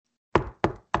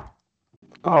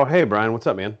Oh, hey, Brian, what's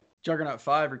up, man? Juggernaut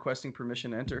 5 requesting permission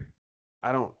to enter.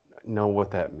 I don't know what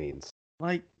that means.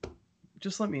 Like,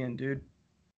 just let me in, dude.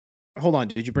 Hold on,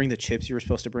 did you bring the chips you were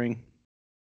supposed to bring?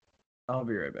 I'll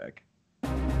be right back.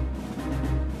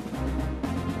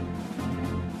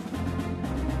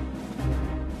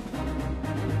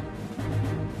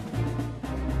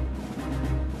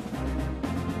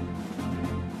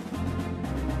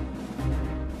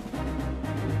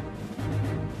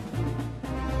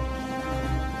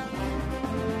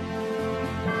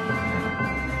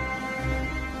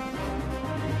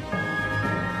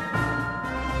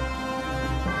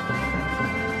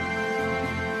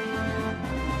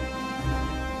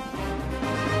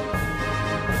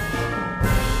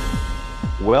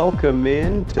 Welcome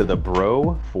in to the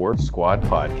Bro Force Squad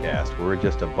podcast. We're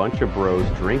just a bunch of bros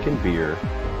drinking beer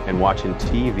and watching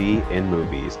TV and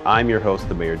movies. I'm your host,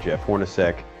 the Mayor Jeff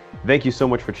Hornacek. Thank you so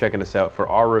much for checking us out for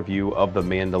our review of The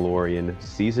Mandalorian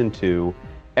Season 2,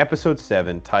 Episode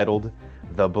 7, titled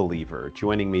The Believer.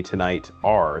 Joining me tonight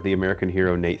are the American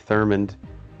hero Nate Thurmond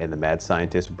and the mad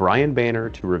scientist Brian Banner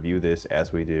to review this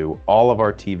as we do all of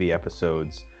our TV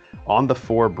episodes on the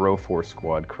 4 Bro Force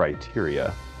Squad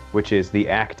criteria, which is the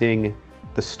acting,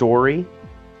 the story,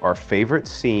 our favorite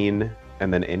scene,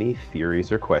 and then any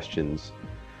theories or questions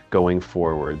going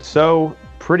forward. So,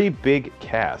 pretty big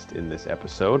cast in this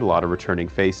episode. A lot of returning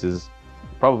faces.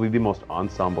 Probably the most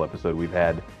ensemble episode we've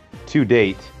had to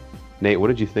date. Nate, what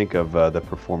did you think of the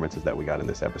performances that we got in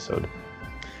this episode?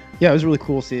 Yeah, it was really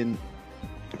cool seeing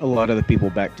a lot of the people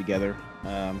back together.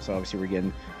 So obviously we're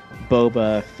getting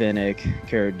Boba, Fennec,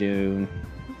 Cara Dune,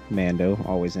 Mando,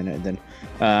 always in it. And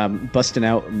then busting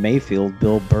out Mayfield,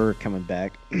 Bill Burr coming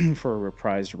back for a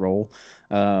reprised role,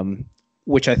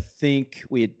 which I think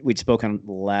we'd spoken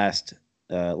last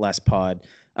pod.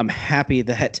 I'm happy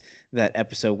that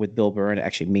episode with Bill Burr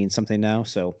actually means something now.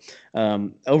 So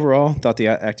overall, thought the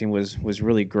acting was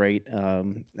really great.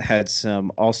 Had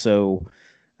some also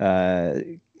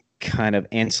kind of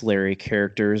ancillary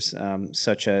characters,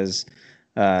 such as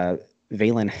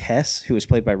Valen Hess, who was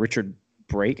played by Richard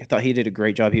Brake. I thought he did a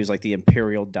great job. He was like the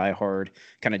Imperial diehard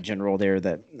kind of general there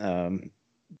that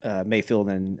Mayfield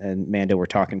and Mando were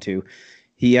talking to.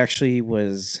 He actually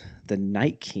was the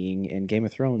Night King in Game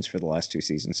of Thrones for the last 2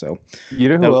 seasons. So you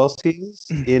know who else he is?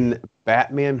 In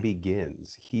Batman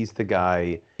Begins, he's the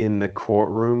guy in the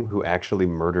courtroom who actually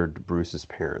murdered Bruce's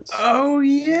parents. Oh,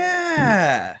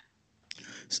 yeah.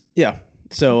 Yeah.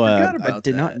 So I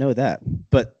did not know that.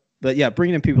 But yeah,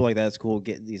 bringing in people like that is cool.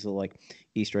 Getting these little like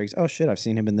Easter eggs. Oh shit, I've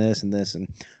seen him in this and this, and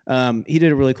he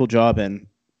did a really cool job. And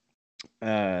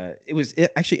it was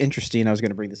actually interesting. I was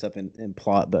going to bring this up in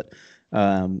plot, but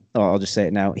I'll just say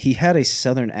it now. He had a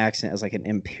Southern accent as like an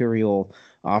Imperial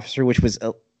officer, which was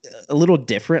a little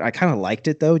different. I kind of liked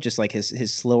it though, just like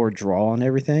his slower drawl and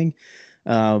everything.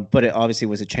 But it obviously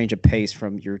was a change of pace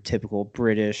from your typical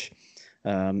British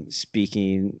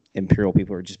speaking Imperial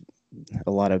people, or just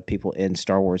a lot of people in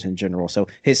Star Wars in general. So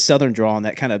his Southern drawl, and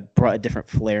that kind of brought a different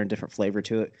flair and different flavor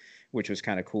to it, which was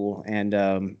kind of cool.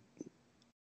 And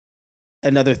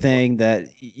another thing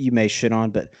that you may shit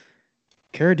on, but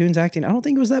Cara Dune's acting, I don't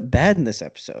think it was that bad in this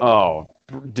episode. Oh,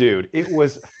 dude, it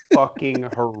was fucking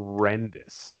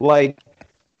horrendous. Like,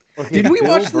 okay, Did we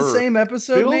Bill watch Burr, the same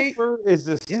episode, Bill Nate? Burr is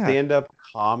a stand-up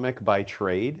comic by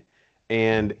trade,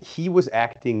 and he was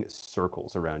acting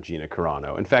circles around Gina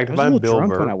Carano. In fact, I if was a I'm little Bill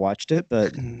drunk Burr, when I watched it,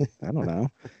 but I don't know.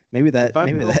 Maybe if I'm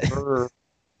maybe Bill that. Burr,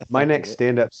 my next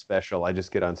stand-up special, I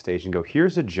just get on stage and go,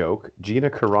 "Here's a joke. Gina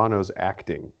Carano's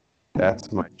acting.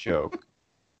 That's my joke."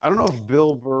 I don't know if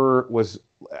Bill Burr was.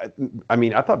 I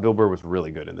mean, I thought Bill Burr was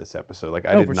really good in this episode. Like,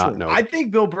 I did not know. I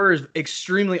think Bill Burr is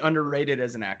extremely underrated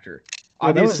as an actor.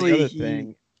 Well, Obviously, that was the other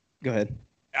thing. Go ahead.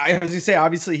 I was going to say,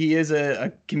 obviously, he is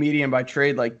a comedian by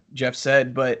trade, like Jeff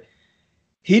said, but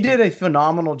he did a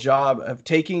phenomenal job of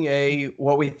taking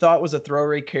what we thought was a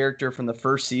throwaway character from the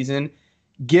first season,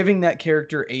 giving that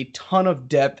character a ton of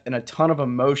depth and a ton of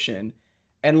emotion,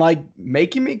 and like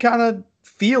making me kind of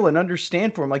feel and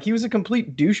understand for him. Like, he was a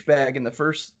complete douchebag in the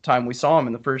first time we saw him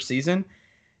in the first season.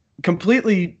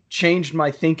 Completely changed my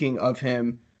thinking of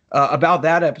him about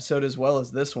that episode as well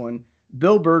as this one.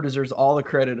 Bill Burr deserves all the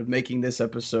credit of making this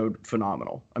episode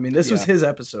phenomenal. I mean, this was his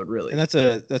episode, really. And that's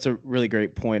a really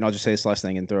great point. I'll just say this last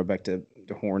thing and throw it back to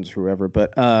Horns, whoever.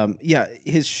 But yeah,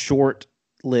 his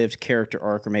short-lived character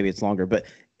arc, or maybe it's longer, but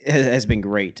it has been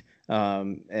great.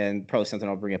 And probably something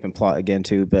I'll bring up in plot again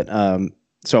too. But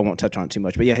so I won't touch on it too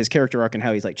much. But yeah, his character arc and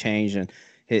how he's like changed, and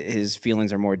his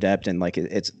feelings are more depth, and like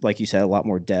it's like you said, a lot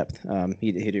more depth.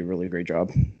 He did a really great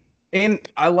job.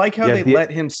 And I like how they let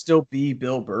him still be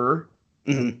Bill Burr.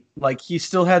 Mhm. Like he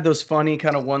still had those funny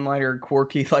kind of one-liner,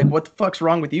 quirky, like what the fuck's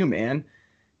wrong with you, man?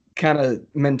 Kind of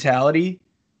mentality.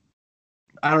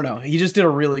 I don't know. He just did a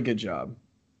really good job.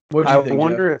 What do I you think, Jeff?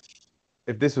 wonder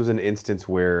if this was an instance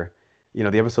where,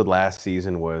 the episode last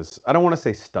season was, I don't want to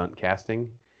say stunt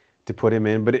casting to put him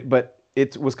in, but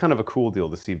it was kind of a cool deal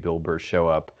to see Bill Burr show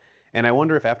up. And I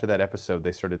wonder if after that episode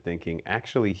they started thinking,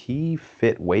 actually, he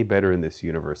fit way better in this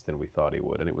universe than we thought he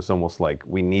would. And it was almost like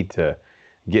we need to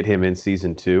get him in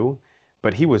season 2.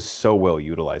 But he was so well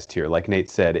utilized here. Like Nate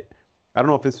said, I don't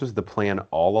know if this was the plan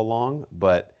all along,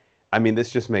 but I mean, this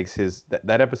just makes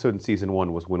that episode in season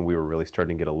 1 was when we were really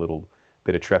starting to get a little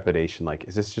bit of trepidation. Like,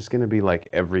 is this just going to be like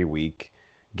every week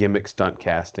gimmick stunt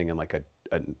casting and like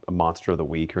a monster of the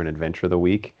week or an adventure of the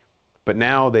week? But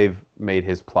now they've made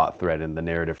his plot thread and the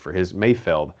narrative for his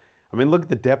Mayfeld. I mean, look at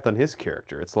the depth on his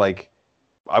character. It's like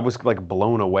I was like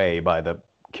blown away by the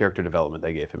character development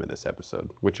they gave him in this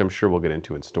episode, which I'm sure we'll get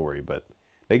into in story. But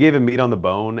they gave him meat on the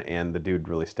bone, and the dude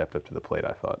really stepped up to the plate,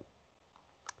 I thought.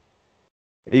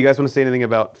 You guys want to say anything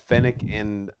about Fennec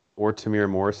and or Tamir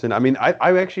Morrison? I mean,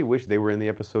 I actually wish they were in the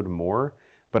episode more,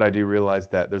 but I do realize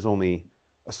that there's only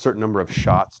a certain number of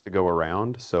shots to go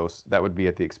around, so that would be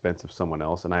at the expense of someone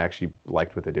else. And I actually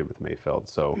liked what they did with Mayfeld,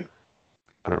 so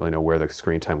I don't really know where the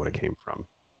screen time would have came from.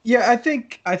 Yeah, I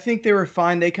think they were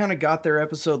fine. They kind of got their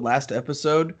episode last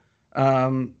episode.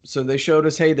 So they showed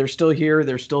us, hey, they're still here.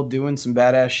 They're still doing some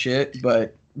badass shit,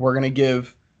 but we're going to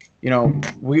give,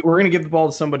 we're going to give the ball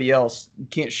to somebody else. You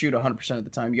can't shoot 100% of the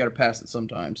time. You got to pass it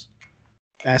sometimes.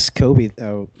 Ask Kobe.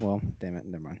 Oh, well, damn it.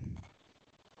 Never mind.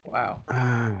 Wow.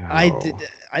 I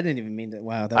didn't even mean that.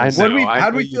 Wow. That was, how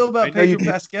do we feel about Pedro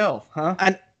Pascal? Huh?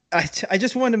 I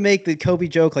just wanted to make the Kobe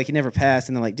joke like he never passed,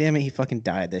 and then like, damn it, he fucking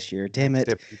died this year. Damn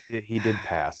it. He did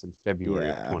pass in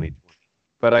February of 2020.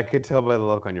 But I could tell by the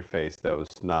look on your face that was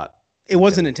not. It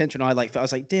wasn't intentional. I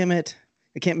was like, damn it,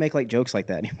 I can't make like jokes like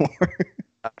that anymore.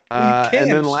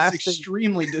 And then last,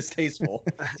 extremely distasteful.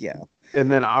 Yeah.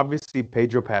 And then obviously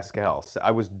Pedro Pascal. So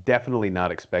I was definitely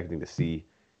not expecting to see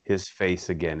his face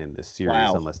again in this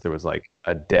series unless there was like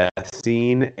a death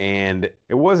scene, and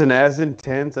it wasn't as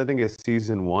intense I think as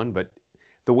season 1, but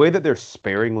the way that they're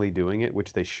sparingly doing it,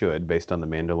 which they should based on the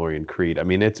Mandalorian creed, I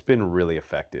mean, it's been really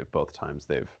effective both times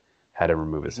they've had him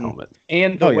remove his helmet.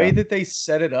 And the way that they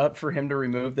set it up for him to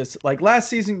remove this, like last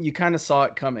season you kind of saw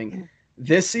it coming.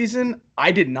 This season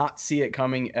I did not see it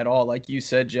coming at all, like you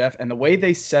said, Jeff, and the way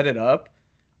they set it up,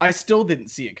 I still didn't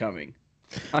see it coming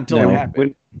until it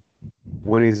happened.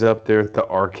 When he's up there at the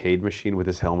arcade machine with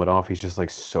his helmet off, he's just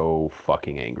like so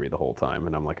fucking angry the whole time.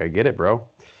 And I'm like, I get it, bro.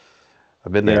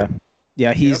 I've been there.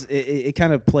 Yeah, it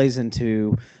kind of plays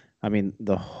into, I mean,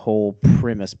 the whole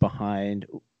premise behind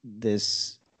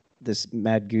this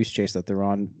mad goose chase that they're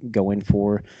on going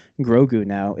for Grogu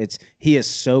now. He is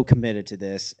so committed to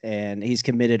this, and he's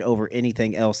committed over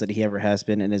anything else that he ever has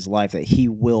been in his life, that he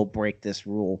will break this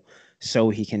rule so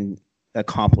he can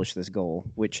accomplish this goal,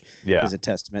 which is a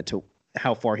testament to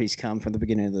how far he's come from the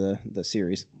beginning of the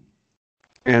series.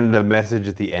 And the message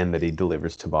at the end that he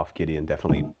delivers to Moff Gideon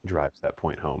definitely drives that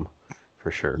point home, for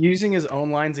sure. Using his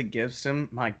own lines against him,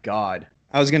 my God.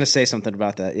 I was going to say something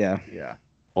about that, yeah.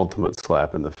 Ultimate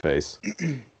slap in the face.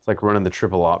 It's like running the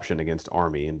triple option against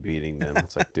Army and beating them.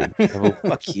 It's like, dude,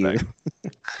 fuck you.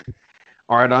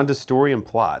 All right, on to story and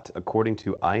plot. According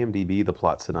to IMDb, the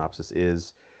plot synopsis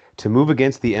is: to move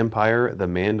against the Empire, the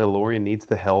Mandalorian needs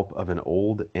the help of an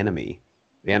old enemy.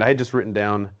 And I had just written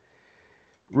down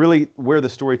really where the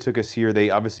story took us here. They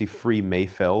obviously free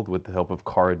Mayfeld with the help of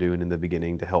Cara Dune in the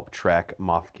beginning to help track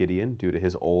Moff Gideon due to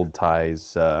his old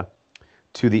ties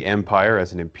to the Empire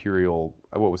as an Imperial,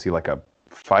 what was he, like a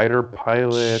fighter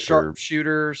pilot?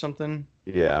 Sharpshooter or something?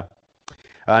 Yeah.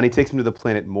 And he takes him to the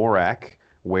planet Morak,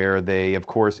 where they, of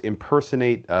course,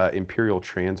 impersonate Imperial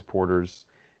transporters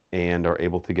and are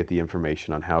able to get the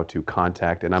information on how to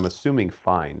contact, and I'm assuming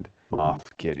find, Moff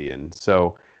Gideon.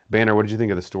 So, Banner, what did you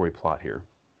think of the story plot here?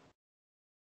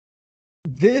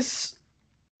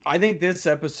 I think this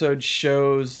episode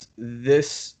shows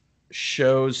this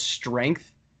show's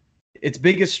strength. Its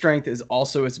biggest strength is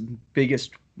also its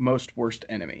biggest, most worst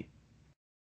enemy.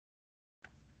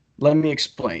 Let me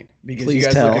explain, because Please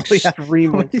you guys look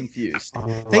extremely confused.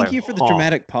 Thank you for the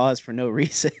dramatic pause for no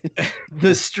reason.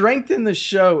 The strength in the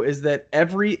show is that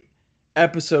every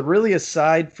episode, really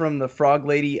aside from the Frog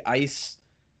Lady Ice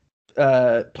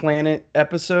Planet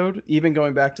episode, even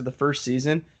going back to the first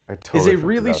season, is a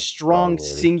really strong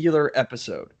singular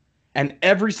episode. And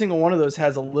every single one of those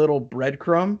has a little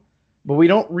breadcrumb, but we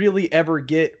don't really ever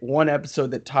get one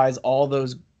episode that ties all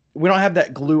those. We don't have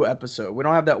that glue episode. We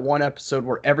don't have that one episode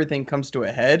where everything comes to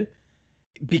a head.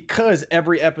 because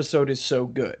every episode is so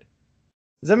good.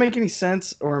 Does that make any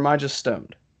sense, or am I just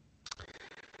stoned?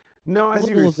 No, I A see what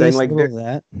little you're of saying. this, a Like, little of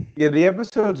that. yeah, the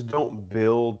episodes don't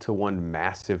build to one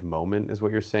massive moment, is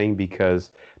what you're saying,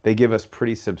 because they give us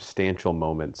pretty substantial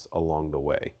moments along the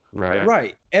way, right?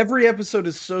 Right. Every episode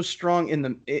is so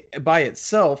strong by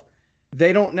itself.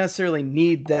 They don't necessarily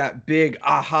need that big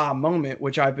aha moment,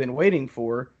 which I've been waiting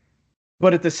for.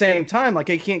 But at the same time, like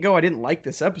I can't go, I didn't like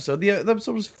this episode. The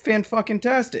episode was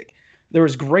fan-fucking-tastic. There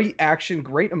was great action,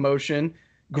 great emotion,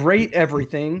 great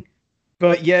everything,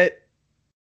 but yet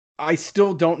I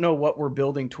still don't know what we're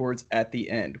building towards at the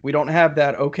end. We don't have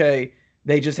that, okay,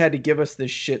 they just had to give us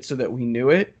this shit so that we knew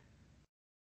it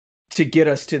to get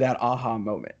us to that aha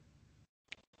moment.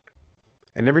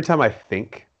 And every time I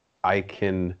think I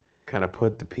can kind of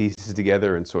put the pieces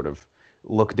together and sort of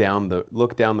look down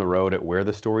the road at where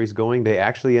the story's going, they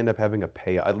actually end up having a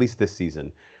payoff. At least this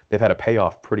season, they've had a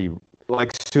payoff pretty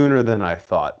like sooner than I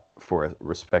thought for a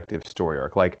respective story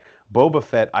arc. Like Boba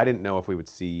Fett, I didn't know if we would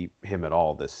see him at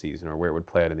all this season or where it would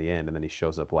play out in the end, and then he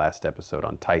shows up last episode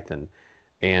on Titan.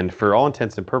 And for all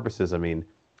intents and purposes, I mean,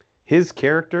 his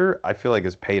character, I feel like,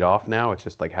 is paid off now. It's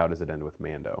just like, how does it end with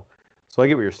Mando? So I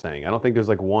get what you're saying. I don't think there's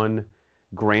like one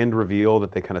grand reveal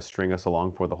that they kind of string us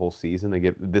along for the whole season.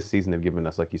 This season they've given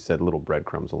us, like you said, little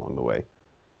breadcrumbs along the way.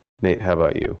 Nate, how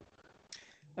about you?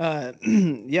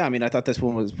 Yeah, I mean, I thought this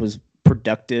one was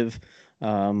productive.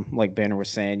 Like Banner was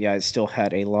saying, yeah, it still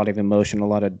had a lot of emotion, a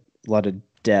lot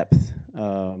of depth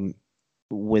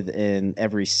within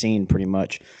every scene, pretty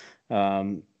much.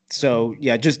 So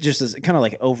yeah, just as kind of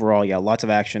like overall, yeah, lots of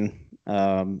action.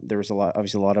 There was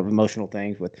obviously a lot of emotional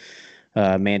things with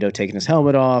Mando taking his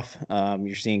helmet off.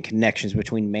 You're seeing connections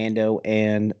between Mando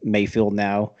and Mayfield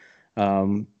now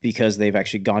because they've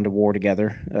actually gone to war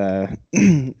together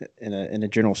in a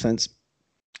general sense.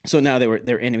 So now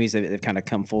they're enemies. They've kind of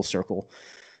come full circle,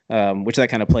 which that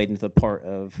kind of played into the part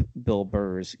of Bill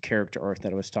Burr's character arc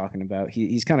that I was talking about.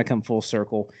 He's kind of come full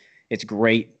circle. It's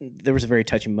great. There was a very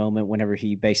touching moment whenever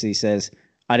he basically says,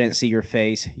 "I didn't see your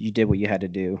face. You did what you had to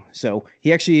do." So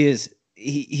he actually is.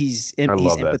 He's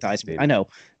empathizing. I know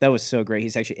that was so great.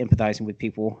 He's actually empathizing with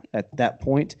people at that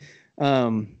point,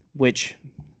 which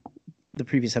the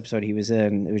previous episode he was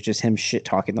in, it was just him shit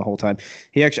talking the whole time.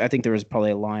 I think there was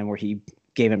probably a line where he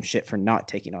gave him shit for not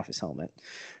taking off his helmet.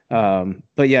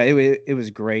 But yeah, it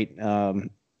was great.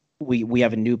 We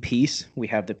have a new piece. We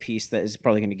have the piece that is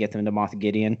probably going to get them to Moff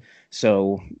Gideon.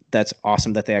 So that's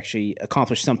awesome that they actually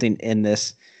accomplished something in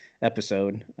this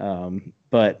episode.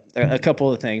 But a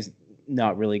couple of things,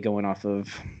 not really going off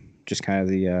of just kind of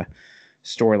the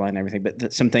storyline and everything,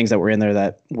 but some things that were in there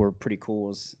that were pretty cool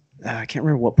was, I can't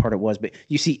remember what part it was, but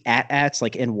you see AT-ATs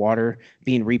like in water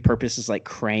being repurposed as like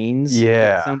cranes.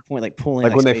 Yeah. At some point, like pulling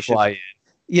like when spaceships. They fly in.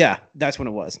 Yeah, that's when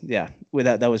it was. Yeah, with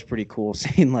that was pretty cool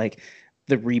seeing like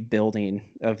the rebuilding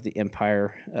of the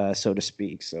Empire, so to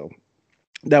speak. So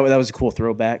that was a cool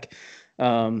throwback.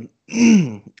 And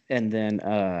then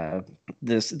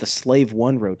the Slave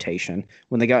One rotation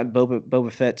when they got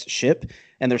Boba Fett's ship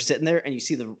and they're sitting there and you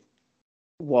see the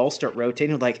wall start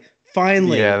rotating, like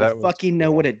finally we fucking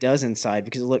know what it does inside,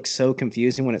 because it looks so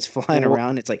confusing when it's flying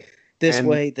around. It's like this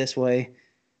way.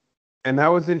 And that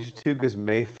was interesting too, because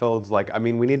Mayfield's like, I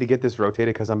mean, we need to get this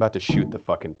rotated because I'm about to shoot the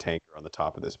fucking tanker on the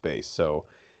top of this base. So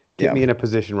get me in a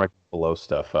position where I can blow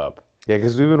stuff up. Yeah,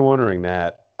 because we've been wondering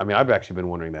that. I mean, I've actually been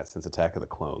wondering that since Attack of the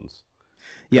Clones.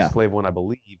 Yeah. Slave One, I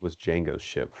believe, was Jango's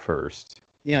ship first.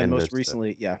 Yeah, and most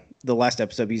recently, the last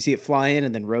episode, you see it fly in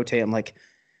and then rotate. I'm like,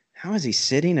 how is he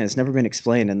sitting? And it's never been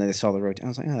explained. And then they saw the rotate. I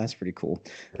was like, oh, that's pretty cool.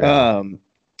 Yeah.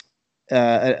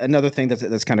 Another thing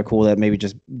that's kind of cool that maybe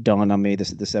just dawned on me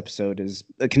this episode is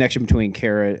a connection between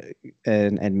Cara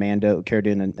and Mando. Cara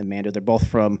Dune and Mando. They're both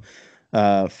from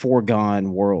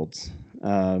foregone worlds.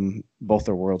 Both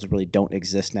their worlds really don't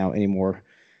exist now anymore.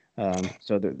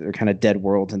 So they're kind of dead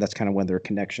worlds, and that's kind of when their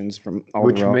connections from all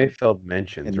which Mayfield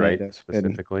mentions, right?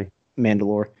 Specifically,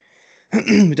 Mandalore.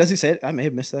 Does he say it? I may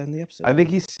have missed that in the episode. I think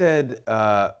he said,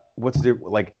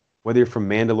 whether you're from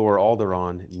Mandalore or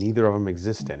Alderaan, neither of them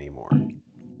exist anymore.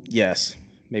 Yes,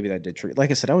 maybe that did trigger.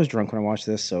 Like I said, I was drunk when I watched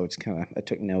this, so it's I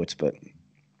took notes, but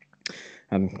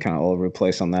I'm kind of all over the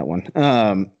place on that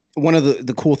one. One of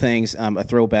the cool things, a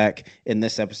throwback in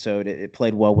this episode, it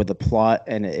played well with the plot,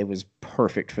 and it was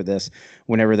perfect for this.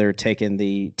 Whenever they were taking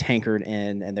the tankard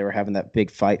in and they were having that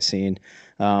big fight scene,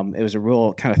 it was a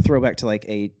real kind of throwback to like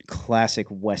a classic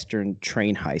Western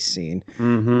train heist scene,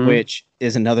 which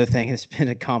is another thing that's been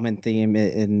a common theme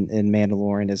in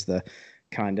Mandalorian, is the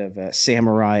kind of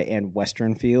samurai and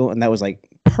Western feel. And that was like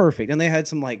perfect. And they had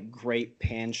some like great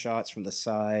pan shots from the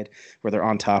side where they're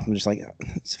on top. I'm just like,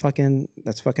 that's fucking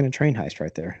a train heist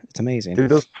right there. It's amazing. Did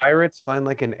those pirates find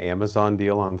like an Amazon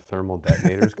deal on thermal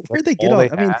detonators? Where'd they get all? I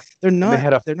mean, they're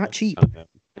not cheap.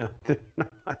 Yeah, they're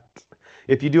not.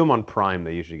 If you do them on Prime,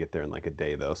 they usually get there in like a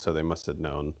day though. So they must have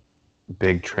known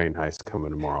big train heist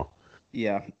coming tomorrow.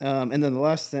 Yeah. And then the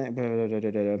last thing,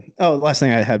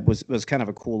 I had was kind of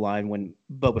a cool line when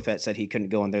Boba Fett said he couldn't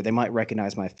go in there. They might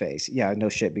recognize my face. Yeah, no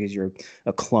shit, because you're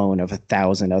a clone of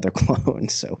 1,000 other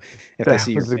clones. So if they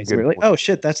see your face, they're like, oh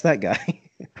shit, that's that guy.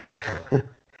 At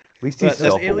least he's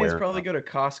those aliens probably go to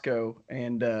Costco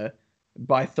and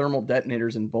buy thermal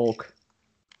detonators in bulk.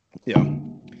 Yeah.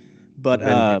 But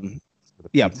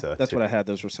yeah, that's what I had.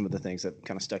 Those were some of the things that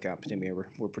kind of stuck out to me.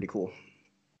 Were pretty cool.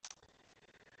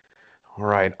 All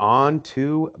right, on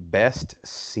to best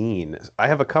scene. I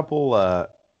have a couple,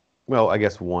 well, I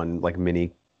guess one like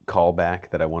mini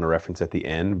callback that I want to reference at the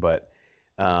end, but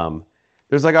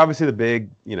there's like obviously the big,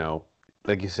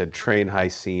 like you said, train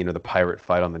heist scene or the pirate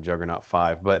fight on the Juggernaut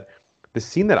 5, but the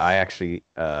scene that I actually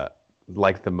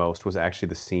liked the most was actually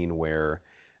the scene where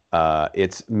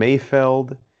it's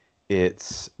Mayfeld,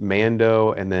 it's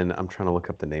Mando, and then I'm trying to look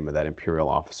up the name of that Imperial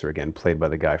officer again, played by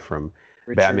the guy from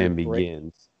Batman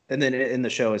Begins. And then in the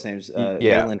show, his name's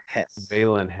Valen Hess.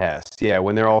 Valen Hess. Yeah,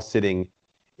 when they're all sitting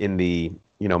in the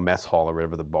mess hall or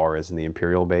whatever the bar is in the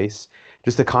Imperial base,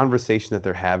 just the conversation that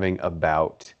they're having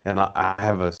about, and I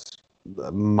have a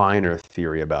minor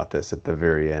theory about this at the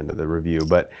very end of the review,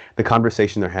 but the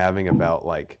conversation they're having about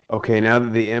like, okay, now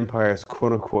that the Empire is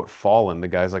quote unquote fallen, the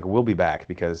guy's like, we'll be back,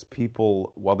 because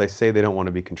people, while they say they don't want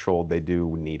to be controlled, they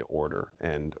do need order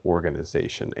and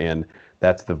organization, and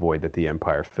that's the void that the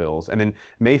Empire fills. And then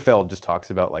Mayfeld just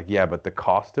talks about like, yeah, but the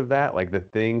cost of that, like the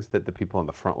things that the people on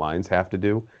the front lines have to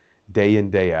do day in,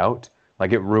 day out,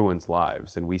 like it ruins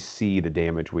lives, and we see the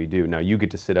damage we do. Now you get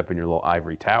to sit up in your little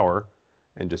ivory tower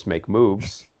and just make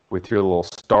moves with your little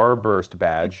Starburst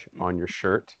badge on your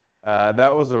shirt.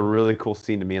 That was a really cool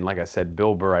scene to me. And like I said,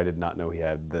 Bill Burr, I did not know he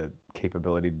had the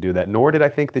capability to do that, nor did I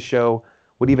think the show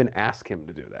would even ask him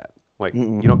to do that. Like,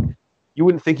 you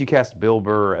wouldn't think you cast Bill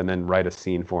Burr and then write a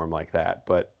scene for him like that.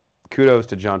 But kudos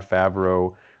to Jon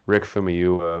Favreau, Rick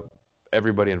Famuyiwa,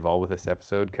 everybody involved with this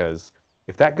episode, because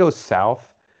if that goes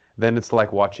south, then it's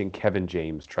like watching Kevin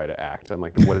James try to act. I'm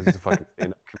like, what is this fucking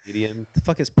stand-up comedian? The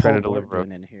fuck is Paul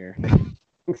doing in here?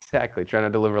 Exactly, trying to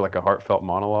deliver like a heartfelt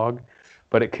monologue,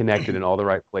 but it connected in all the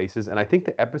right places. And I think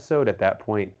the episode at that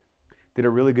point did a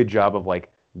really good job of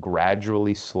like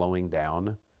gradually slowing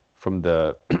down from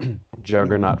the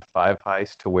Juggernaut 5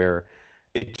 heist to where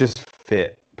it just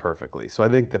fit perfectly. So I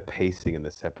think the pacing in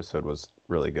this episode was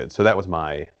really good. So that was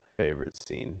my favorite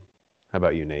scene. How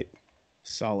about you, Nate?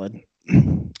 Solid.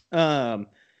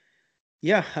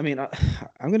 Yeah, I mean,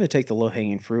 I'm going to take the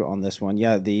low-hanging fruit on this one.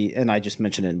 Yeah, and I just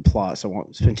mentioned it in plot, so I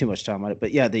won't spend too much time on it.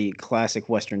 But yeah, the classic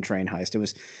Western train heist.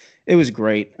 It was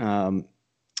great. And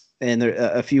there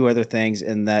a few other things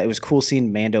in that it was cool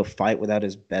seeing Mando fight without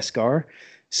his Beskar.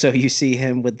 So you see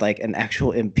him with like an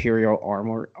actual Imperial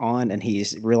armor on, and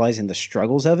he's realizing the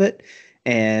struggles of it.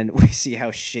 And we see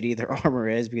how shitty their armor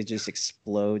is because it just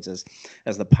explodes as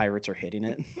the pirates are hitting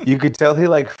it. You could tell he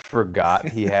like forgot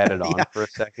he had it on for a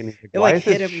second. He's like, why is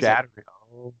this shattering?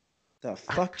 Oh, the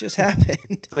fuck just happened?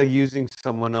 It's like using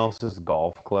someone else's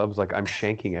golf clubs. Like, I'm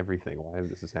shanking everything. Why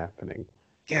is this happening?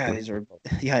 Yeah, these are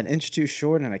an inch too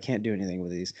short, and I can't do anything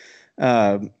with these.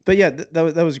 But yeah,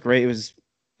 that was great. It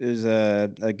was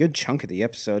a good chunk of the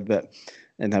episode,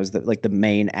 and that was the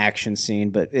main action scene,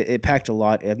 but it packed a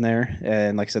lot in there.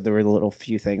 And like I said, there were a little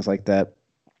few things like that.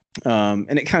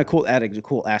 And it kind of added a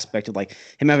cool aspect of like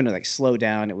him having to like slow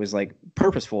down. It was like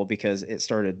purposeful because it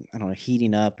started, I don't know,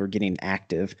 heating up or getting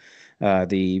active.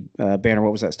 The banner,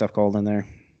 what was that stuff called in there?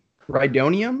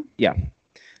 Rhydonium? Yeah.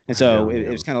 And so it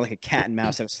was kind of like a cat and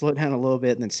mouse. It would slow down a little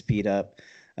bit and then speed up,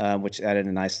 which added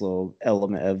a nice little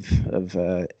element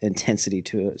of intensity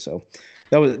to it. So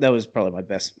that was probably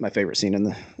my favorite scene in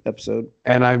the episode.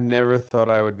 And I've never thought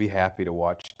I would be happy to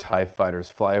watch TIE fighters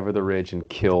fly over the ridge and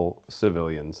kill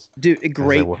civilians. Dude, a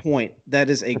great point. That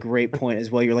is a great point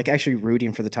as well. You're like actually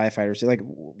rooting for the TIE fighters. You're like,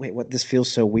 wait, what? This feels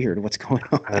so weird. What's going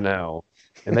on? I know.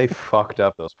 And they fucked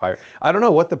up those pirates. I don't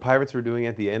know what the pirates were doing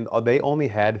at the end. They only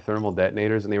had thermal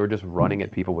detonators, and they were just running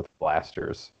at people with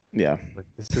blasters. Yeah. Like,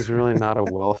 this is really not a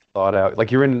well thought out.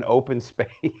 Like, you're in an open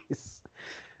space.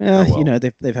 Well.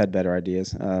 They've had better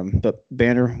ideas. But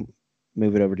Banner,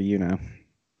 move it over to you now.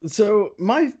 So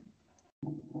I'm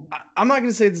not going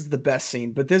to say this is the best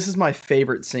scene, but this is my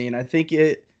favorite scene. I think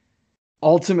it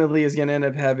ultimately is going to end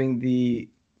up having the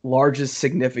largest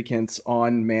significance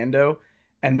on Mando.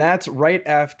 And that's right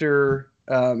after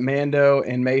Mando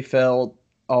and Mayfeld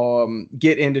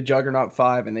get into Juggernaut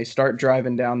 5 and they start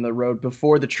driving down the road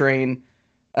before the train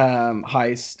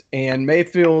heist. And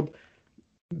Mayfield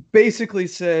basically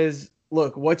says,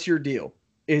 look, what's your deal?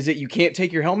 Is it you can't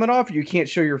take your helmet off or you can't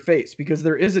show your face? Because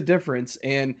there is a difference.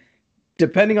 And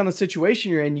depending on the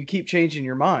situation you're in, you keep changing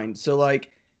your mind. So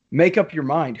like, make up your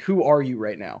mind. Who are you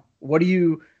right now? What do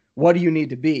you need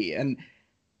to be? And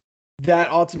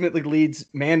that ultimately leads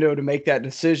Mando to make that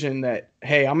decision that,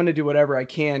 hey, I'm going to do whatever I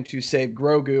can to save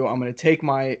Grogu. I'm going to take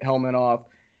my helmet off.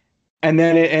 And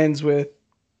then it ends with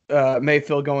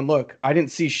Mayfield going, look, I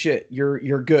didn't see shit.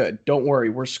 You're good. Don't worry.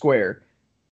 We're square.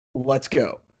 Let's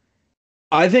go.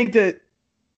 I think that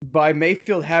by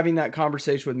Mayfield having that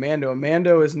conversation with Mando,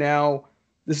 Mando is now,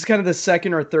 this is kind of the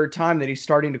second or third time that he's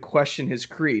starting to question his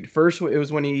creed. First, it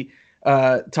was when he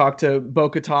talked to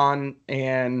Bo-Katan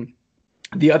and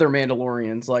the other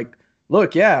Mandalorians, like,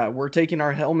 look, yeah, we're taking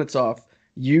our helmets off.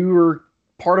 You're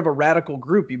part of a radical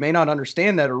group. You may not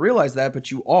understand that or realize that,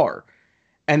 but you are.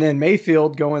 And then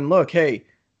Mayfield going, look, hey,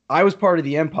 I was part of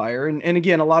the Empire. And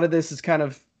again, a lot of this is kind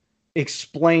of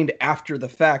explained after the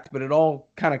fact, but it all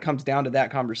kind of comes down to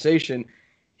that conversation.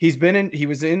 He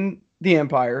was in the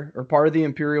Empire or part of the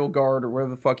Imperial Guard or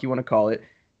whatever the fuck you want to call it,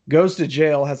 goes to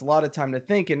jail, has a lot of time to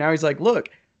think. And now he's like, look,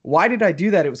 why did I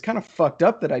do that? It was kind of fucked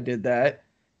up that I did that.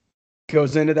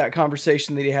 Goes into that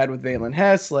conversation that he had with Valen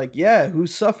Hess. Like, yeah,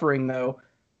 who's suffering though?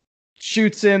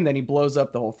 Shoots him. Then he blows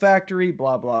up the whole factory,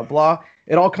 blah, blah, blah.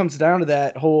 It all comes down to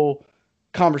that whole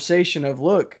conversation of,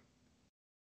 look,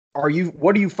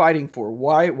 what are you fighting for?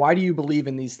 Why do you believe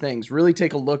in these things? Really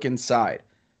take a look inside.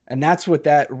 And that's what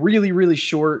that really, really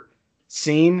short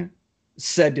scene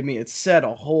said to me. It said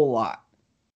a whole lot.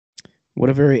 What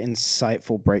a very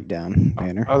insightful breakdown,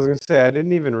 Banner. I was going to say, I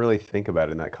didn't even really think about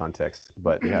it in that context.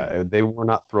 But yeah, they were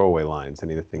not throwaway lines,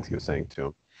 any of the things he was saying to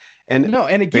him. And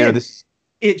again,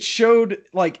 it showed,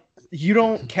 like, you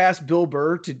don't cast Bill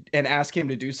Burr and ask him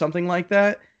to do something like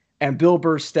that. And Bill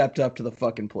Burr stepped up to the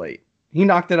fucking plate. He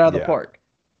knocked it out of the park.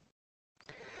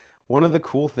 One of the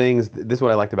cool things, this is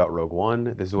what I liked about Rogue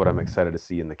One. This is what I'm excited to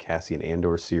see in the Cassian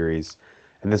Andor series.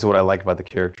 And this is what I like about the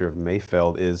character of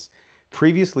Mayfeld is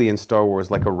previously in Star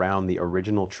Wars, like around the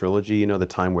original trilogy, you know, the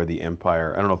time where the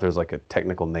Empire, I don't know if there's like a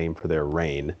technical name for their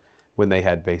reign, when they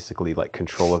had basically like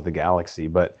control of the galaxy,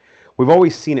 but we've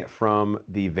always seen it from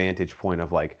the vantage point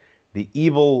of like the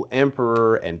evil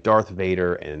Emperor and Darth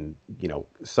Vader and, you know,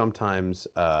 sometimes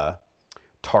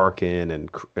Tarkin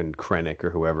and Krennic or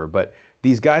whoever, but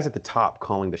these guys at the top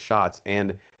calling the shots,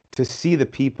 and to see the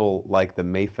people like the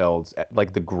Mayfelds,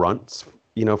 like the grunts,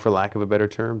 you know, for lack of a better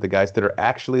term, the guys that are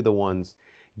actually the ones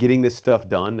getting this stuff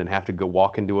done and have to go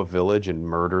walk into a village and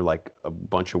murder like a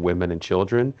bunch of women and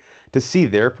children, to see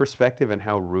their perspective and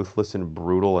how ruthless and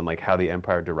brutal and like how the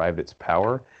Empire derived its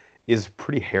power is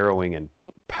pretty harrowing and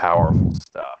powerful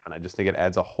stuff. And I just think it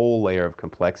adds a whole layer of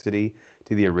complexity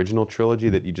to the original trilogy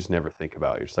that you just never think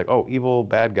about. You're just like, oh, evil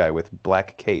bad guy with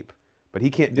black cape. But he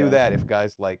can't do that if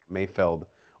guys like Mayfeld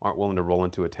aren't willing to roll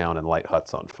into a town and light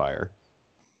huts on fire.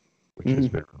 Which has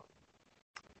been...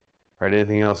 All right,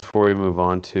 anything else before we move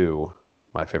on to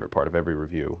my favorite part of every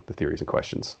review, the theories and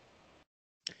questions?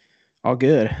 All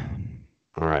good.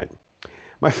 All right.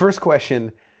 My first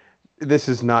question, this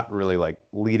is not really like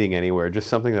leading anywhere, just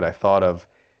something that I thought of.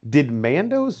 Did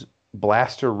Mando's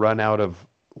blaster run out of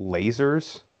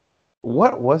lasers?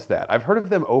 What was that? I've heard of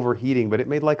them overheating, but it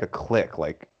made like a click,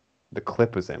 like the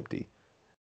clip was empty.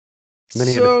 And then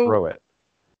he had to throw it.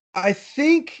 I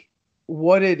think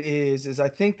what it is I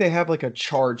think they have like a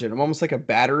charge in them, almost like a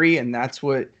battery, and that's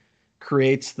what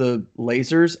creates the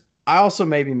lasers. I also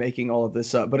may be making all of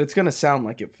this up, but it's going to sound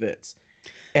like it fits.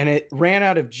 And it ran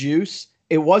out of juice.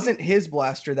 It wasn't his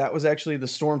blaster. That was actually the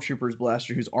Stormtrooper's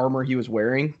blaster, whose armor he was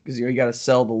wearing, because you got to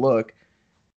sell the look.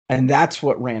 And that's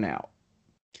what ran out.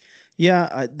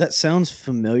 Yeah, that sounds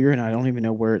familiar, and I don't even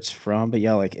know where it's from. But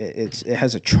yeah, like it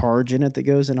has a charge in it that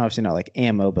goes in. Obviously not like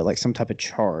ammo, but like some type of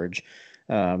charge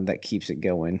that keeps it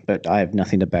going. But I have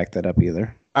nothing to back that up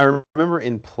either. I remember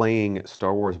in playing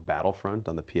Star Wars Battlefront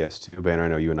on the PS2, Banner, I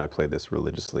know you and I played this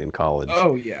religiously in college.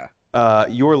 Oh, yeah.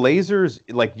 Your lasers,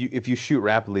 like if you shoot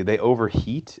rapidly, they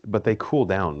overheat, but they cool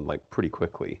down like pretty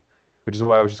quickly, which is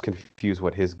why I was just confused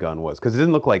what his gun was, because it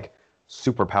didn't look like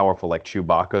super powerful like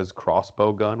Chewbacca's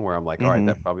crossbow gun, where I'm like, all right,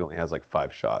 that probably only has like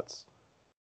 5 shots.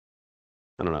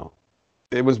 I don't know.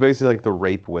 It was basically like the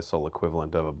rape whistle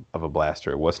equivalent of a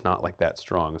blaster. It was not like that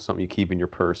strong. It's something you keep in your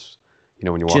purse, you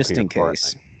know, when you're walking just in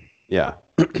case. Yeah,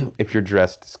 if you're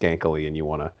dressed skankily and you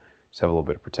want to just have a little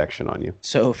bit of protection on you.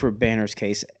 So for Banner's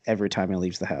case, every time he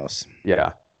leaves the house.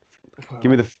 Yeah.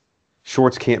 Give me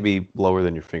Shorts can't be lower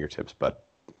than your fingertips, but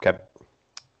okay.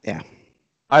 Yeah.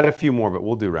 I had a few more, but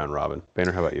we'll do round robin.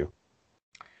 Banner, how about you?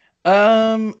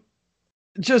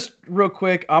 Just real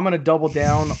quick, I'm gonna double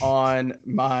down on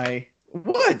my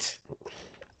what?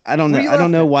 I don't What know. are you I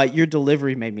don't know laughing why your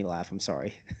delivery made me laugh. I'm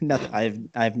sorry. Nothing.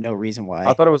 I have no reason why.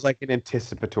 I thought it was like an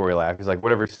anticipatory laugh. He's like,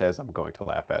 whatever he says, I'm going to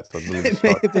laugh at. So let me It may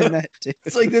start. have been that too.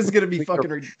 It's like this is gonna be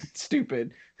fucking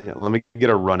stupid. Yeah, let me get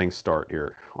a running start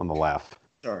here on the laugh.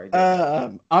 Sorry.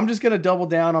 I'm just gonna double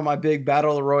down on my big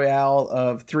battle royale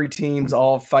of 3 teams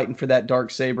all fighting for that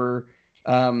dark saber.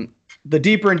 The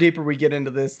deeper and deeper we get into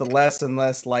this, the less and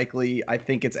less likely I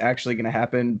think it's actually gonna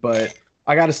happen. But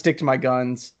I got to stick to my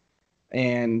guns,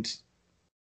 and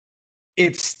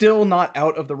it's still not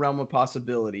out of the realm of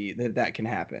possibility that that can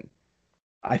happen.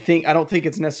 I don't think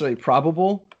it's necessarily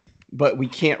probable, but we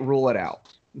can't rule it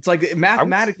out. It's like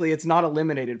mathematically, it's not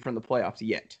eliminated from the playoffs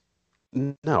yet.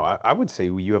 No, I would say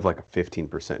you have like a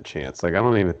 15% chance. Like, I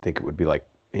don't even think it would be like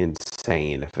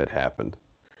insane if it happened.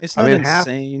 It's not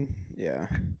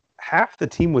insane. Half the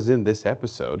team was in this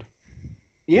episode.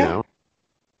 Yeah. You know?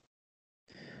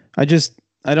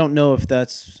 I don't know if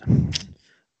that's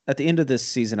at the end of this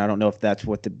season. I don't know if that's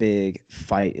what the big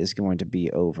fight is going to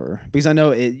be over, because I know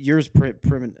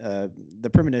the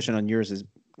premonition on yours is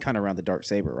kind of around the dark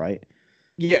saber, right?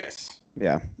 Yes.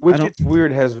 Yeah. Which it's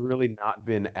weird has really not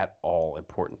been at all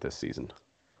important this season.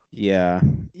 Yeah.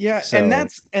 Yeah, So,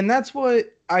 and that's what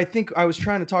I think I was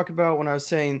trying to talk about when I was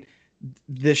saying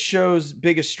the show's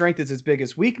biggest strength is its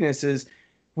biggest weakness is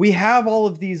we have all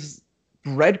of these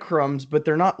breadcrumbs, but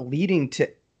they're not leading to,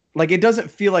 like, it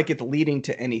doesn't feel like it's leading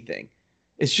to anything.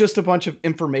 It's just a bunch of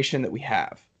information that we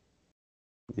have.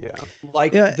 Yeah.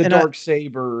 Like the dark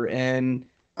saber, and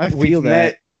I feel we've that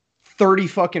met 30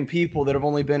 fucking people that have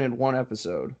only been in one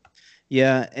episode.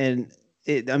 Yeah, and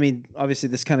I mean, obviously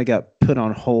this kind of got put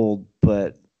on hold,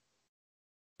 but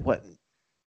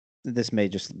this may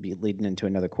just be leading into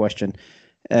another question.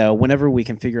 Whenever we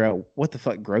can figure out what the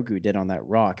fuck Grogu did on that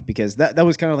rock, because that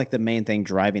was kind of like the main thing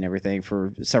driving everything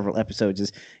for several episodes,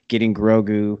 is getting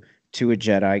Grogu to a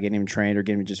Jedi, getting him trained, or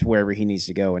getting him just wherever he needs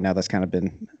to go. And now that's kind of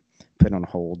been put on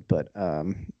hold. But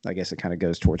I guess it kind of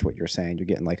goes towards what you're saying. You're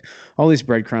getting like all these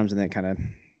breadcrumbs, and then it kind of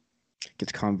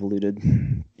gets convoluted.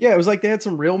 Yeah, it was like they had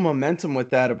some real momentum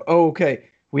with that of, oh, okay,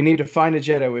 we need to find a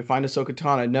Jedi. We find Ahsoka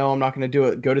Tano. No, I'm not going to do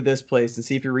it. Go to this place and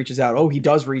see if he reaches out. Oh, he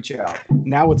does reach out.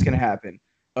 Now what's going to happen?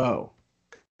 Oh.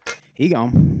 He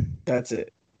gone. That's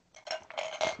it.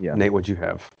 Yeah. Nate, what'd you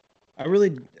have? I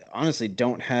really, honestly,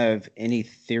 don't have any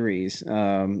theories.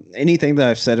 Anything that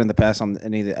I've said in the past on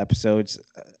any of the episodes,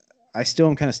 I still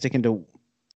am kind of sticking to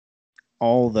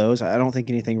all those. I don't think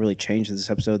anything really changed in this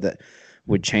episode that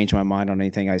would change my mind on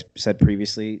anything I said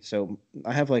previously. So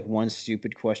I have like one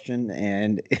stupid question,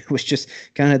 and it was just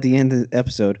kind of at the end of the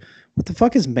episode. What the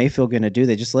fuck is Mayfield going to do?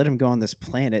 They just let him go on this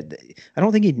planet. I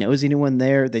don't think he knows anyone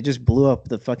there. They just blew up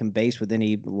the fucking base with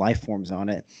any life forms on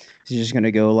it. He's just going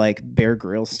to go like Bear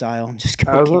Grylls style and just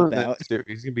go camp out. He's going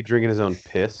to be drinking his own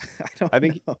piss. I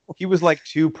think know. he was like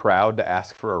too proud to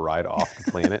ask for a ride off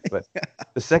the planet. But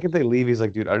the second they leave, he's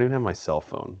like, dude, I don't even have my cell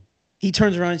phone. He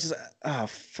turns around and just, oh,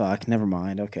 fuck, never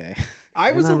mind. Okay.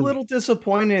 I was a little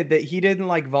disappointed that he didn't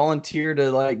like volunteer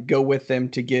to like go with them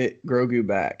to get Grogu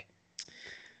back.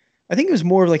 I think it was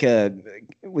more like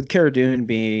with Cara Dune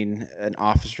being an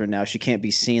officer now, she can't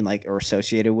be seen like or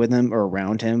associated with him or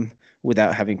around him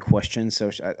without having questions.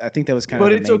 So I think that was kind of.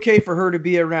 But it's okay for her to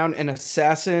be around an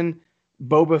assassin,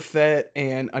 Boba Fett,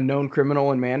 and a known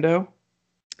criminal in Mando.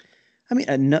 I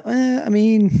mean,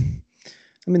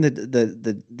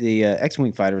 the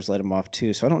X-wing fighters let him off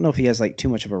too, so I don't know if he has like too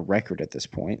much of a record at this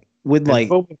point. With like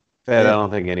Boba Fett, I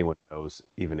don't think anyone knows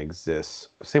even exists.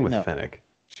 Same with Fennec.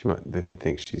 She might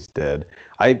think she's dead.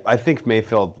 I think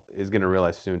Mayfield is going to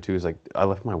realize soon too. Is like, I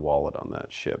left my wallet on that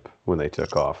ship when they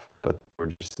took off, but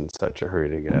we're just in such a hurry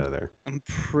to get out of there. I'm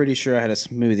pretty sure I had a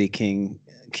Smoothie King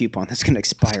coupon that's going to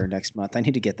expire next month. I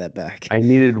need to get that back. I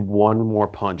needed one more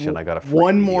punch, and I got a free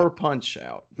one more punch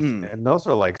out. And those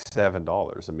are like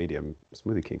 $7 a medium.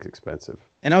 Smoothie King's expensive.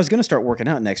 And I was going to start working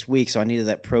out next week, so I needed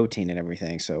that protein and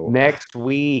everything. So next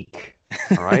week,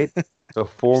 all right. So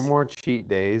 4 more cheat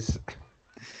days.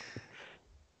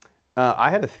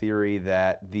 I had a theory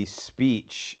that the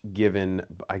speech given,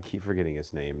 I keep forgetting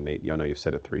his name, Nate. You know you've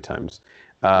said it 3 times.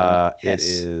 It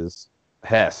is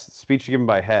Hess. Speech given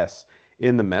by Hess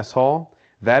in the mess hall.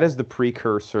 That is the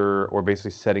precursor, or basically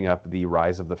setting up the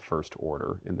rise of the First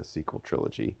Order in the sequel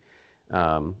trilogy.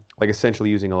 Like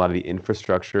essentially using a lot of the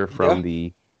infrastructure from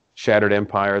the Shattered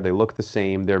Empire. They look the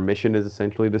same. Their mission is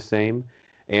essentially the same.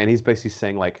 And he's basically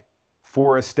saying, like,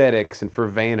 for aesthetics and for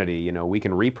vanity, we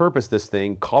can repurpose this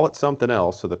thing, call it something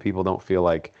else so that people don't feel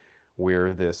like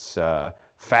we're this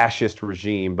fascist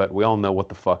regime, but we all know what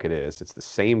the fuck it is. It's the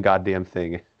same goddamn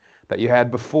thing that you had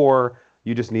before.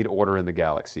 You just need order in the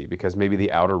galaxy because maybe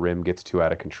the Outer Rim gets too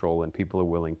out of control and people are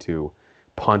willing to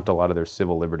punt a lot of their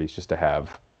civil liberties just to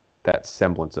have that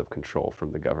semblance of control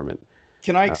from the government.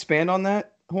 Can I expand on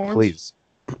that, Horns? Please.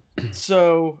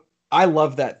 So I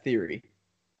love that theory.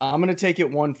 I'm going to take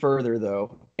it one further,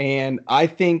 though. And I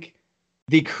think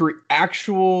the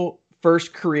actual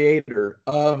first creator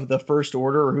of the First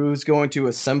Order, or who's going to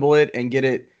assemble it and get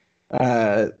it,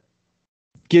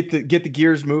 get the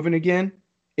gears moving again,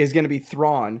 is going to be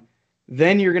Thrawn.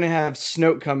 Then you're going to have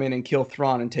Snoke come in and kill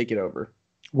Thrawn and take it over.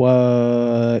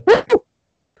 What?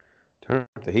 Turn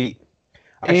up the heat.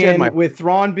 And with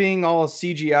Thrawn being all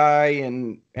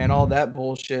CGI and all that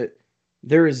bullshit,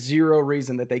 there is zero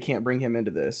reason that they can't bring him into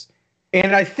this.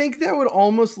 And I think that would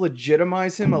almost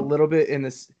legitimize him a little bit in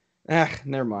this.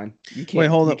 Never mind. You can't. Wait,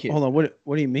 hold on.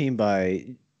 What do you mean by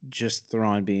just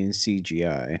Thrawn being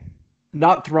CGI?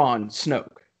 Not Thrawn,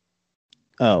 Snoke.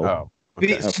 Oh.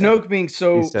 Okay. Snoke being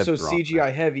so Thrawn,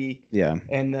 CGI heavy. Yeah.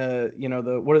 And the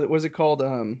what is it called?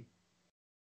 Star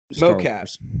mocap.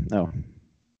 Wars. Oh.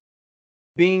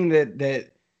 Being that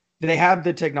they have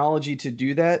the technology to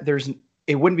do that,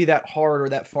 it wouldn't be that hard or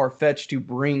that far-fetched to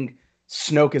bring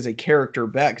Snoke as a character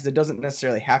back, because it doesn't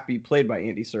necessarily have to be played by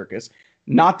Andy Serkis.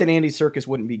 Not that Andy Serkis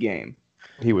wouldn't be game.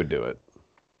 He would do it.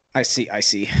 I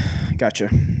see. Gotcha.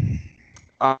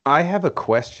 I have a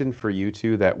question for you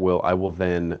two that I will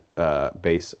then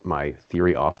base my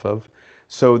theory off of.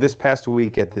 So this past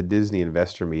week at the Disney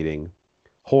investor meeting,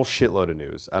 whole shitload of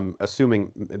news. I'm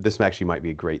assuming this actually might be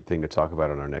a great thing to talk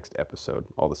about on our next episode,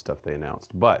 all the stuff they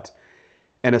announced. But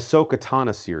an Ahsoka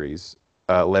Tano series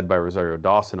led by Rosario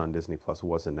Dawson on Disney Plus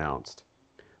was announced.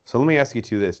 So let me ask you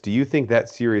two this. Do you think that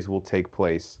series will take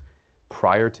place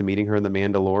prior to meeting her in The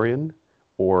Mandalorian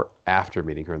or after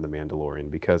meeting her in The Mandalorian?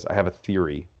 Because I have a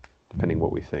theory, depending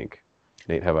what we think.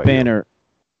 Nate, how about you? Banner,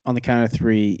 on the count of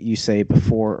 3, you say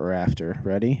before or after.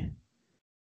 Ready?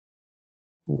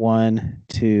 1,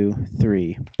 2,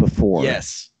 3. Before.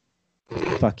 Yes.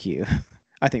 Fuck you.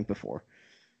 I think before.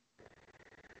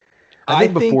 I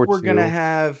think we're going to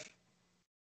have,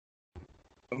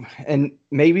 and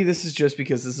maybe this is just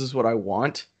because this is what I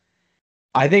want,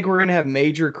 I think we're going to have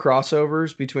major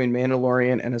crossovers between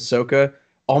Mandalorian and Ahsoka,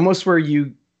 almost where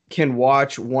you can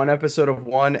watch one episode of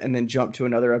one and then jump to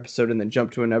another episode and then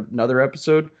jump to another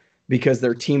episode because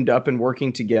they're teamed up and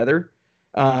working together.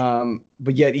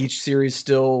 But yet each series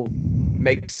still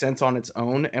makes sense on its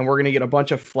own. And we're going to get a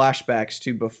bunch of flashbacks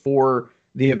to before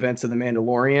the events of The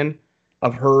Mandalorian,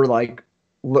 of her like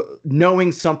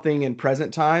knowing something in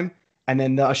present time, and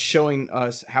then showing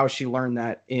us how she learned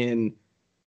that in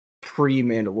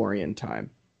pre-Mandalorian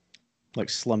time. Like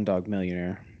Slumdog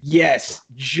Millionaire. Yes,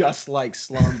 just like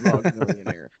Slumdog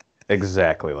Millionaire.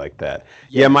 Exactly like that.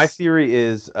 Yes. Yeah, my theory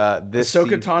is this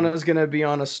Ahsoka Tano is going to be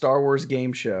on a Star Wars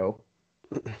game show.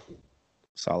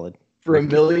 Solid. For 1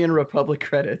 million Republic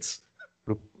credits.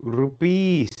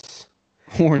 Rupees.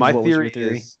 My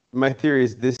theory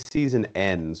is this season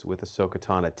ends with Ahsoka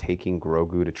Tano taking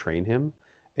Grogu to train him,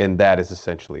 and that is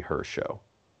essentially her show.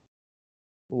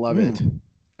 Love it.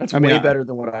 That's way better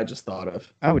than what I just thought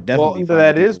of. I would definitely. Well,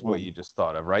 that is what you just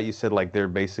thought of, right? You said like they're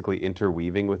basically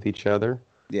interweaving with each other.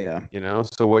 Yeah.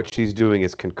 So what she's doing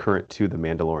is concurrent to the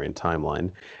Mandalorian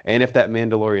timeline. And if that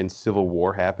Mandalorian civil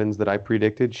war happens that I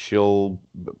predicted, she'll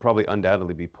probably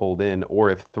undoubtedly be pulled in. Or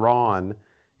if Thrawn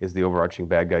is the overarching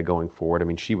bad guy going forward, I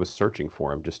mean, she was searching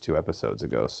for him just 2 episodes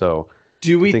ago. So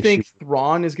do we think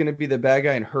Thrawn is going to be the bad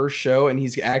guy in her show and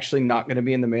he's actually not going to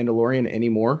be in the Mandalorian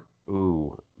anymore?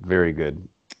 Ooh, very good.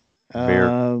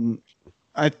 I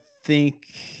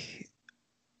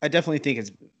definitely think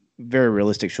it's very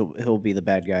realistic he'll be the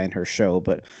bad guy in her show,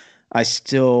 but I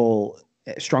still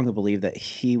strongly believe that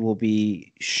he will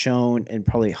be shown in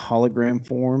probably hologram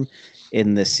form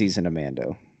in this season of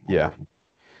Mando. Yeah.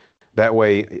 That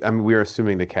way, I mean, we're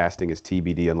assuming the casting is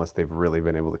TBD unless they've really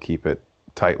been able to keep it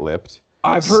tight-lipped.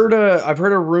 I've heard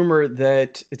a rumor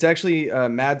that it's actually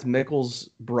Mads Mikkelsen's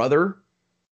brother.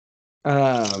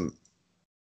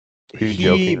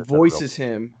 He voices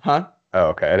him, huh? Oh,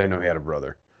 okay. I didn't know he had a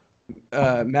brother.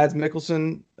 Mads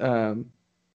Mikkelsen,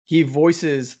 he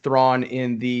voices Thrawn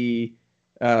in the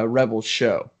Rebels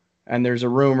show, and there's a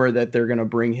rumor that they're going to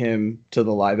bring him to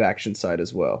the live action side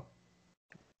as well.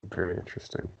 Very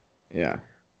interesting. Yeah.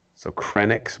 So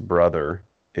Krennic's brother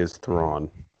is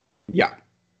Thrawn. Yeah.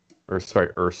 Urso.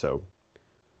 Urso's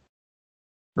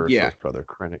brother.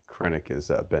 Krennic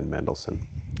is Ben Mendelsohn.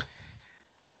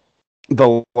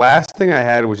 The last thing I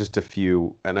had was just a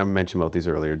few, and I mentioned about these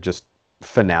earlier, just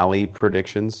finale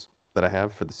predictions that I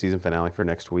have for the season finale for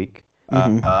next week.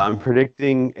 I'm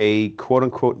predicting a quote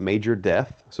unquote major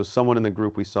death. So someone in the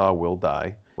group we saw will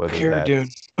die. Whether Cara Dune.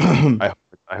 I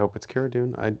hope it's Cara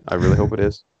Dune. I really hope it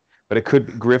is. But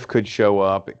Griff could show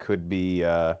up. It could be.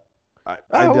 I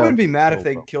wouldn't be mad if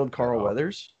they killed Carl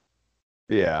Weathers.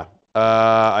 Yeah.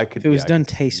 I could. If it was done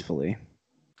tastefully.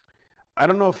 I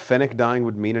don't know if Fennec dying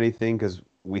would mean anything because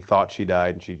we thought she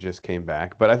died and she just came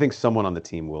back. But I think someone on the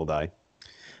team will die.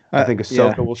 I think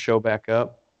Ahsoka will show back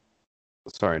up.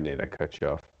 Sorry, Nate, I cut you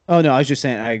off. Oh no, I was just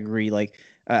saying I agree. Like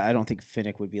I don't think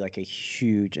Fennec would be like a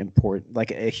huge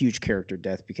character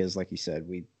death because, like you said,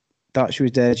 we thought she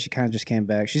was dead. She kind of just came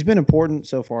back. She's been important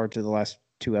so far to the last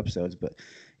 2 episodes, but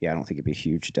yeah, I don't think it'd be a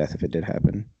huge death if it did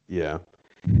happen. Yeah,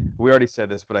 we already said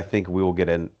this, but I think we will get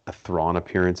a Thrawn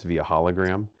appearance via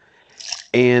hologram.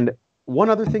 And one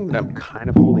other thing that I'm kind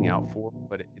of holding out for,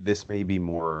 but this may be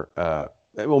more.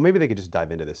 Well, maybe they could just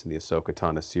dive into this in the Ahsoka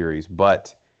Tano series,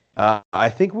 but I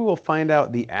think we will find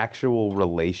out the actual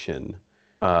relation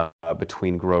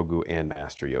between Grogu and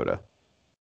Master Yoda.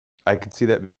 I could see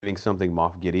that being something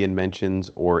Moff Gideon mentions,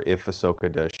 or if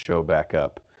Ahsoka does show back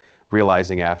up,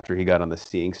 realizing after he got on the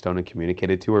Seeing Stone and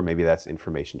communicated to her, maybe that's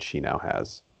information she now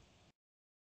has.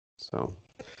 So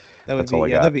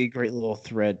that'd be a great little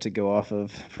thread to go off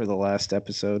of for the last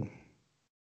episode.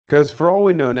 Because for all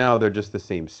we know now, they're just the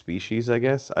same species, I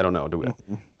guess. I don't know.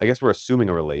 I guess we're assuming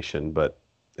a relation, but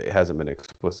it hasn't been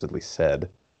explicitly said.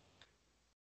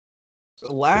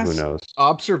 The last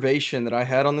observation that I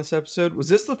had on this episode, was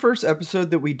this the first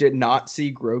episode that we did not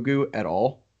see Grogu at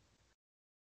all?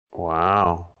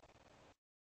 Wow.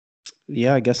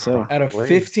 Yeah, I guess so. Out of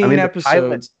 15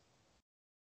 episodes.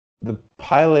 The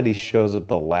pilot, he shows up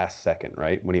the last second,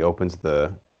 right? When he opens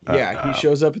the... he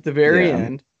shows up at the very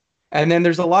end. And then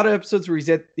there's a lot of episodes where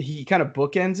he kind of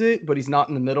bookends it, but he's not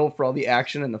in the middle for all the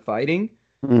action and the fighting.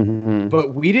 Mm-hmm.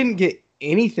 But we didn't get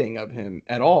anything of him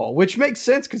at all, which makes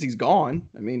sense because he's gone.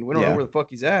 I mean, we don't know where the fuck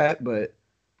he's at, but...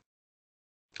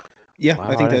 Yeah,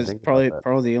 I think that's probably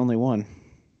the only one.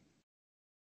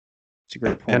 It's a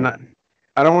great point. And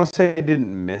I don't want to say I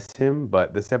didn't miss him,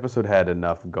 but this episode had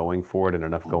enough going for it and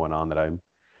enough going on that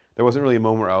there wasn't really a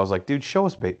moment where I was like, dude, show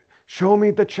us, baby. Show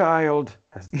me the child,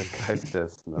 as the guy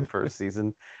says in the first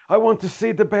season. I want to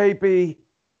see the baby.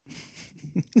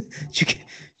 Did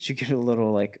you get a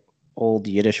little like old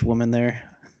Yiddish woman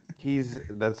there?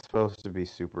 That's supposed to be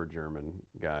super German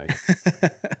guy.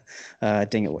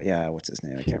 Dang it! Yeah, what's his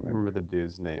name? I can't remember the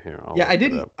dude's name here. I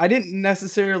didn't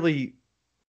necessarily.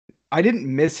 I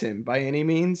didn't miss him by any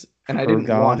means, and I didn't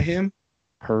want him.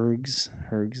 Hergs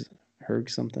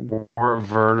something. Or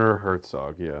Werner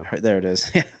Herzog, yeah. There it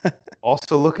is.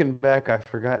 Also, looking back, I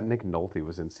forgot Nick Nolte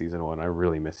was in season 1. I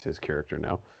really missed his character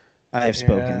now. I have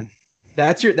spoken.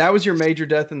 That was your major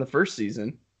death in the first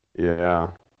season.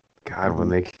 Yeah. God, when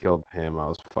they killed him, I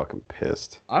was fucking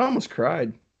pissed. I almost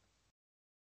cried.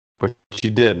 But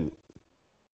you didn't.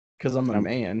 Because I'm a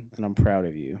man. And I'm proud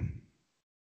of you.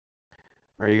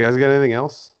 Are you guys got anything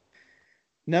else?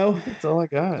 No, that's all I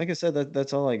got. Like I said,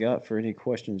 that's all I got for any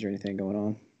questions or anything going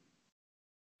on.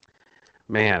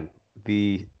 Man,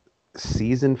 the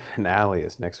season finale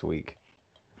is next week.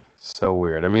 So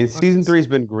weird. I mean, season 3's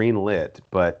been green-lit,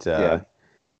 but I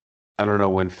don't know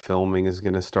when filming is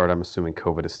going to start. I'm assuming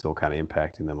COVID is still kind of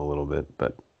impacting them a little bit,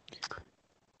 but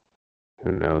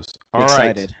who knows?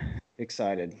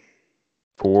 Excited.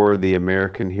 For the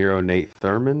American hero Nate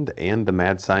Thurmond and the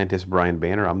mad scientist Brian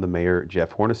Banner, I'm the mayor Jeff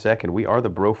Hornacek, and we are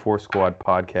the Bro Force Squad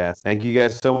podcast. Thank you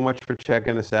guys so much for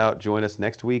checking us out. Join us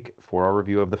next week for our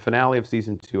review of the finale of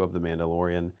season 2 of The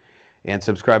Mandalorian, and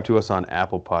subscribe to us on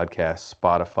Apple Podcasts,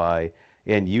 Spotify,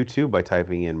 and YouTube by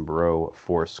typing in Bro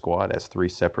Force Squad as 3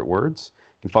 separate words.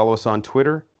 You can follow us on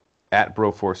Twitter at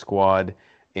Bro Force Squad,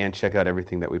 and check out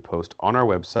everything that we post on our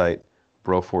website,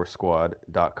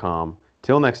 broforcesquad.com.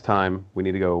 Till next time, we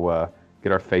need to go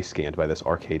get our face scanned by this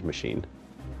arcade machine.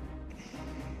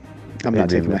 I'm not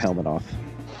taking my helmet off.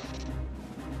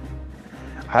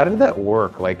 How did that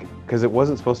work? Because it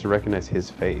wasn't supposed to recognize his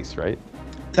face, right?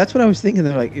 That's what I was thinking.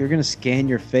 They're like, you're going to scan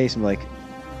your face. I'm like,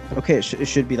 okay, it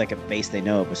should be like a face they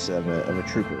know of a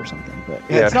trooper or something. But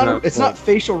it's not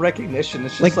facial recognition.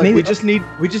 It's just maybe,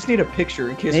 we just need a picture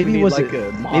in case maybe we need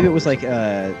a model. Maybe it was like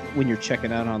when you're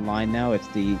checking out online now, it's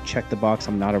the check the box,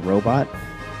 I'm not a robot.